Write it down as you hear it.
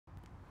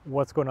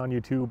What's going on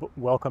YouTube?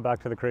 Welcome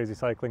back to the Crazy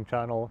Cycling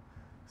channel.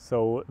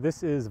 So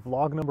this is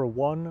vlog number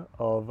 1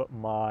 of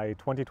my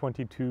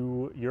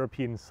 2022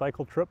 European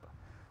cycle trip.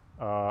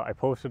 I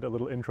posted a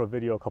little intro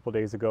video a couple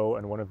days ago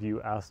and one of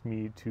you asked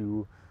me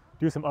to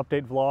do some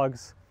update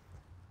vlogs,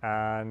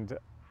 and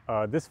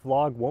this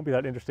vlog won't be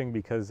that interesting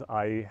because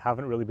I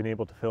haven't really been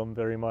able to film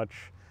very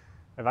much.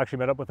 I've actually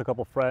met up with a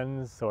couple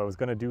friends, so I was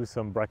going to do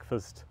some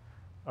breakfast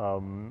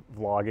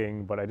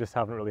vlogging, but I just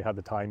haven't really had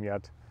the time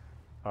yet.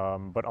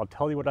 But I'll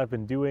tell you what I've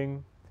been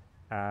doing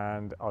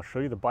and I'll show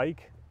you the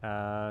bike,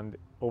 and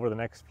over the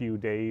next few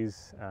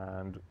days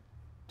and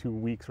 2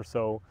 weeks or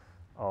so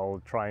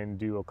I'll try and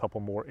do a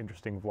couple more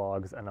interesting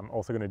vlogs, and I'm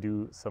also going to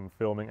do some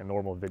filming and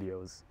normal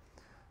videos.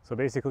 So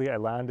basically I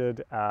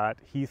landed at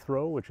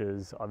Heathrow, which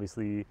is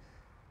obviously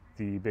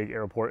the big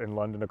airport in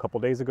London, a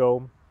couple days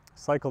ago.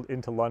 Cycled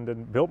into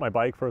London, built my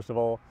bike first of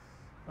all,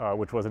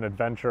 which was an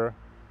adventure.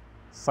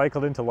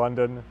 Cycled into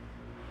London,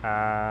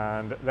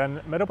 and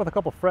then met up with a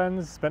couple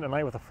friends, spent a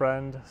night with a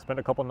friend, spent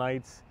a couple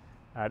nights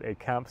at a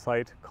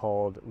campsite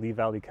called Lee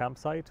Valley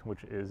Campsite,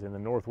 which is in the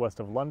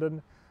northwest of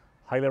London.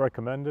 Highly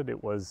recommended.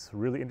 It was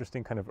really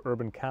interesting kind of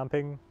urban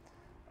camping.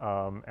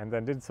 And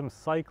then did some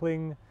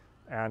cycling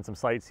and some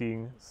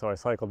sightseeing. So I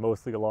cycled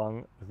mostly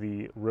along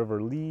the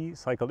River Lee,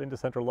 cycled into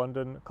central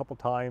London a couple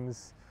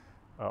times,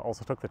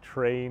 also took the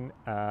train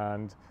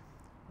and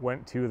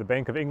went to the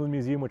Bank of England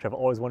Museum, which I've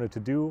always wanted to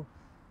do,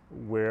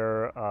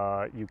 where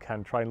you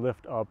can try and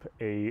lift up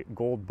a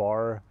gold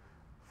bar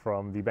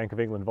from the Bank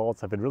of England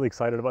vaults. I've been really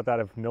excited about that.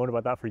 I've known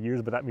about that for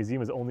years, but that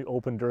museum is only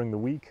open during the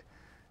week.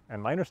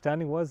 And my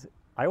understanding was,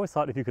 I always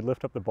thought if you could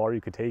lift up the bar,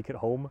 you could take it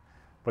home,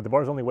 but the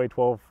bars only weigh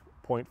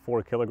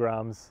 12.4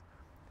 kilograms.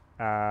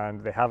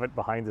 And they have it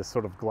behind this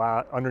sort of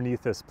glass,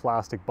 underneath this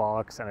plastic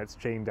box, and it's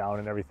chained down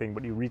and everything,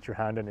 but you reach your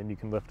hand in and you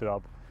can lift it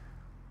up.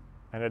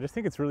 And I just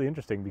think it's really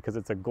interesting because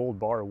it's a gold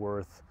bar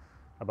worth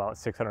about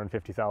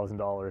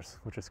 $650,000,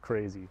 which is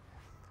crazy.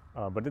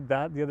 But did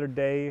that the other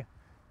day,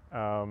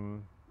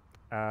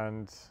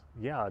 and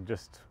yeah,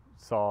 just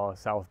saw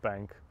South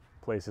Bank,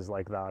 places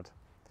like that.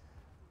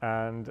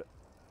 And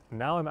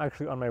now I'm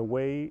actually on my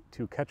way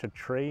to catch a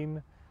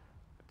train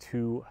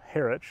to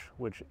Harwich,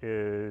 which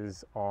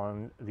is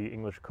on the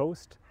English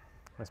coast.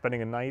 I'm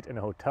spending a night in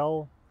a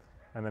hotel,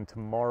 and then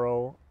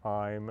tomorrow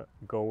I'm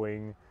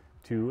going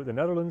to the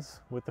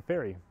Netherlands with the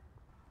ferry.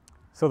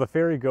 So the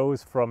ferry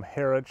goes from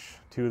Harwich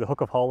to the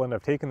Hook of Holland.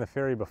 I've taken the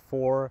ferry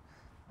before,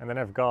 and then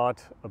I've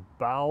got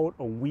about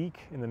a week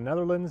in the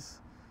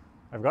Netherlands.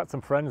 I've got some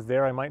friends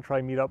there I might try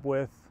and meet up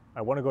with.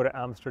 I want to go to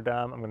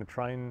Amsterdam. I'm going to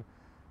try and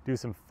do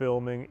some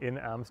filming in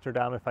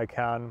Amsterdam if I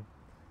can.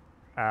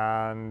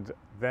 And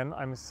then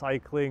I'm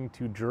cycling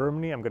to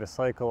Germany. I'm going to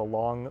cycle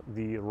along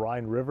the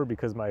Rhine River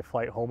because my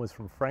flight home is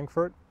from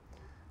Frankfurt.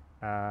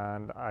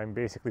 And I'm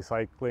basically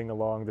cycling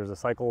along, there's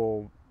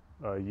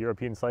a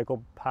European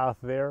cycle path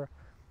there.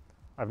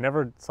 I've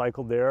never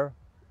cycled there,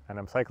 and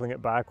I'm cycling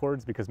it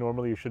backwards because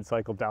normally you should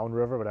cycle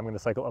downriver, but I'm going to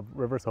cycle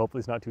upriver, so hopefully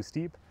it's not too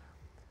steep.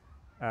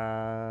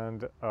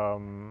 And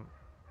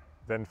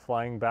then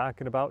flying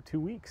back in about 2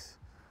 weeks.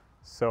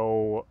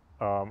 So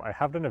I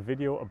have done a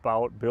video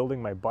about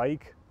building my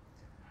bike.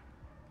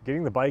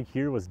 Getting the bike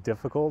here was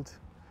difficult.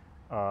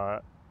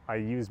 I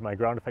used my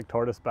ground effect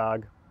tortoise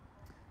bag,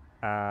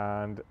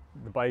 and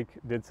the bike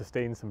did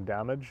sustain some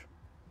damage.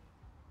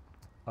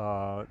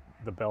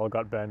 The bell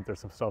got bent, there's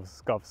some stuff,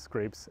 scuffs,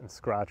 scrapes, and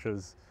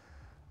scratches.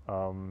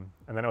 And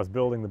then I was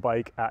building the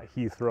bike at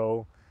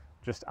Heathrow,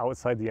 just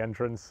outside the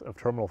entrance of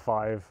Terminal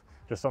 5,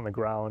 just on the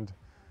ground.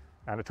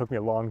 And it took me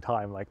a long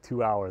time, like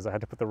 2 hours. I had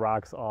to put the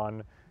racks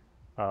on.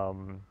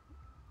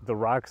 The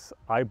racks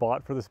I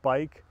bought for this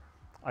bike,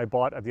 I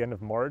bought at the end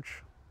of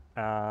March,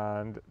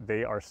 and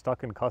they are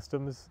stuck in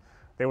customs.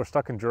 They were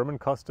stuck in German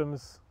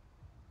customs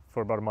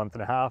for about a month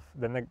and a half.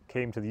 Then they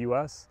came to the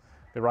US.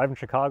 They arrived in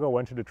Chicago,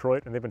 went to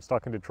Detroit, and they've been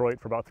stuck in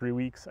Detroit for about 3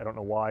 weeks. I don't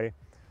know why,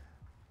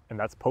 and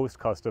that's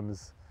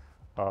post-customs.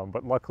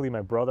 But luckily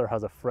my brother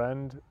has a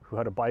friend who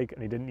had a bike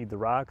and he didn't need the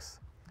racks,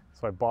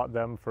 so I bought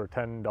them for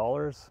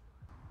 $10.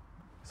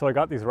 So I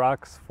got these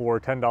racks for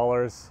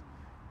 $10,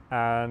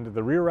 and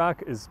the rear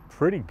rack is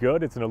pretty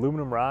good. It's an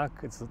aluminum rack.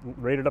 It's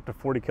rated up to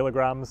 40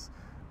 kilograms,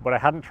 but I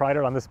hadn't tried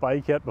it on this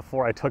bike yet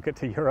before I took it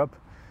to Europe.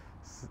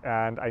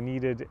 And I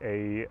needed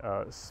a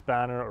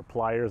spanner or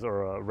pliers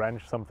or a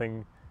wrench,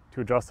 something to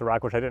adjust the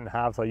rack, which I didn't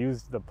have, so I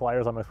used the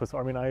pliers on my Swiss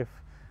Army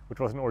knife, which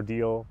was an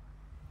ordeal.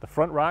 The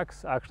front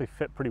racks actually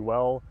fit pretty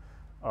well,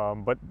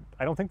 but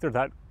I don't think they're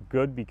that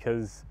good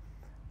because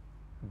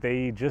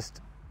they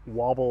just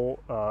wobble,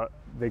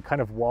 they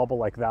kind of wobble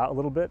like that a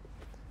little bit,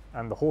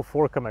 and the whole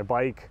fork of my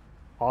bike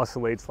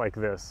oscillates like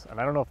this. And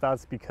I don't know if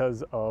that's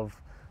because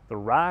of the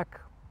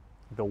rack,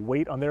 the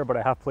weight on there, but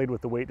I have played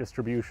with the weight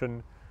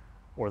distribution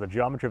or the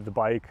geometry of the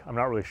bike. I'm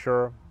not really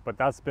sure, but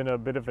that's been a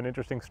bit of an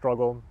interesting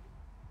struggle.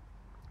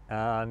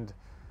 And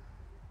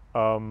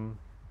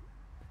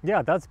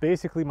yeah, that's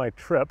basically my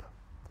trip.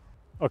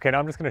 Okay, now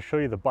I'm just going to show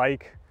you the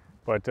bike.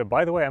 But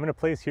by the way, I'm in a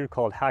place here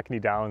called Hackney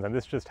Downs, and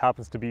this just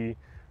happens to be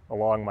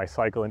along my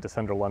cycle into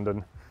central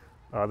London.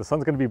 The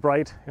sun's going to be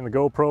bright in the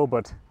GoPro,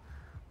 but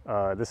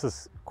this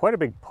is quite a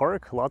big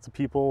park. Lots of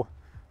people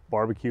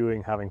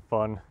barbecuing, having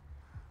fun,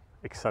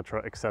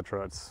 etc.,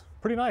 etc. It's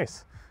pretty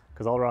nice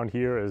because all around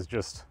here is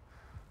just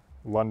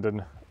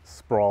London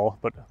sprawl.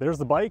 But there's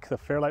the bike, the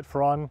Fairlight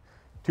Furon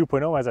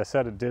 2.0. As I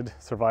said, it did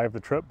survive the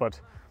trip, but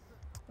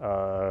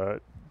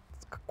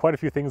quite a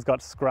few things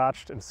got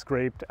scratched and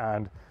scraped,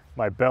 and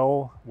my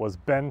bell was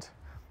bent.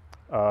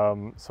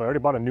 So I already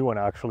bought a new one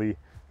actually,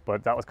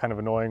 but that was kind of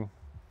annoying.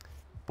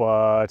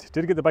 But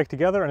did get the bike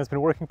together and it's been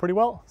working pretty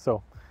well.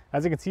 So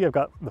as you can see, I've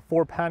got the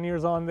 4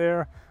 panniers on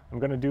there. I'm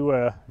going to do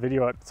a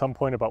video at some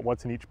point about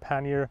what's in each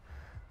pannier.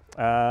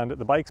 And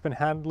the bike's been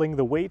handling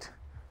the weight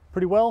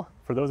pretty well.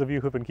 For those of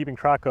you who've been keeping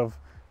track of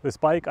this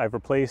bike, I've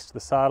replaced the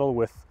saddle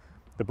with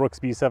the Brooks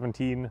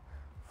B17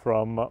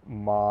 from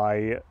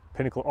my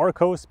Pinnacle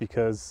Arcos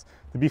because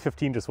the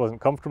B15 just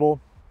wasn't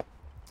comfortable.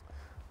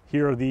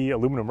 Here are the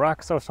aluminum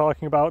racks I was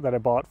talking about that I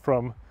bought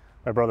from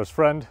my brother's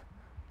friend.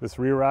 This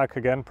rear rack,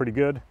 again, pretty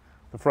good.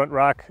 The front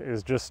rack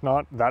is just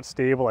not that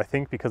stable, I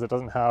think, because it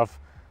doesn't have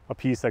a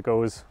piece that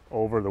goes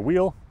over the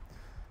wheel.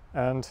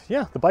 And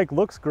yeah, the bike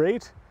looks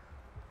great,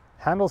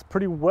 handles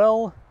pretty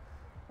well,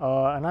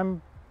 and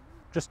I'm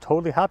just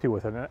totally happy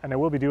with it. And I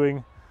will be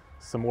doing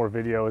some more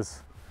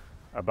videos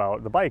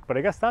about the bike, but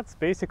I guess that's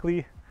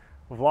basically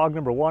vlog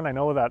number 1. I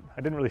know that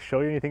I didn't really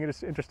show you anything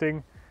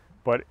interesting,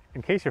 but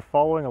in case you're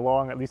following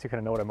along, at least you kind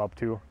of know what I'm up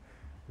to.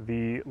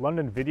 The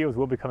London videos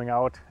will be coming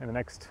out in the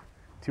next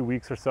 2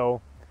 weeks or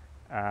so,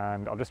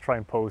 and I'll just try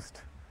and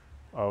post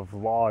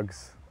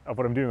vlogs of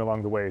what I'm doing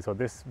along the way. So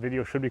this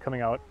video should be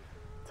coming out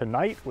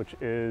tonight, which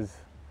is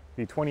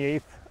the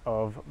 28th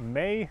of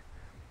May.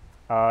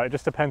 It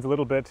just depends a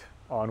little bit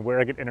on where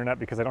I get internet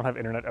because I don't have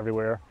internet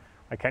everywhere.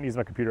 I can't use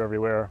my computer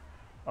everywhere,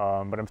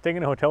 but I'm staying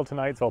in a hotel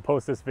tonight, so I'll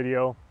post this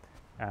video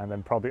and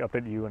then probably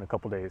update you in a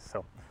couple days.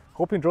 So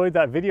hope you enjoyed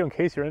that video. In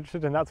case you're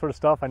interested in that sort of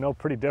stuff, I know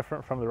pretty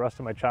different from the rest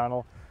of my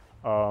channel,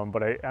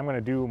 but I am going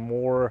to do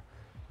more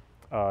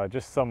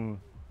just some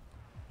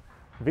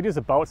videos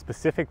about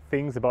specific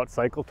things about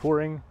cycle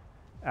touring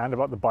and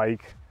about the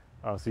bike,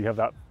 so you have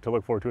that to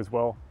look forward to as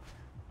well.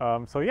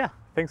 So yeah,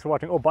 thanks for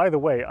watching. Oh, by the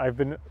way, I've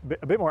been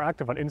a bit more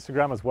active on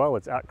Instagram as well.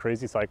 It's at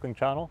Crazy Cycling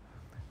Channel,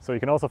 so you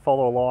can also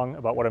follow along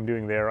about what I'm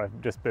doing there.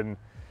 I've just been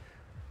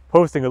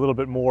posting a little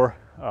bit more,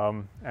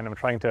 and I'm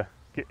trying to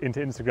get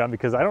into Instagram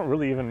because I don't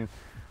really even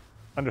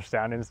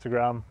understand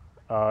Instagram,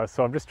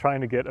 so I'm just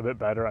trying to get a bit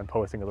better and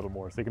posting a little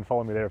more, so you can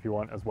follow me there if you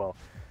want as well.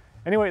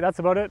 Anyway, that's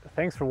about it.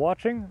 Thanks for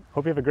watching.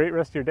 Hope you have a great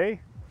rest of your day,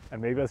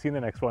 and maybe I'll see you in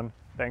the next one.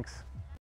 Thanks.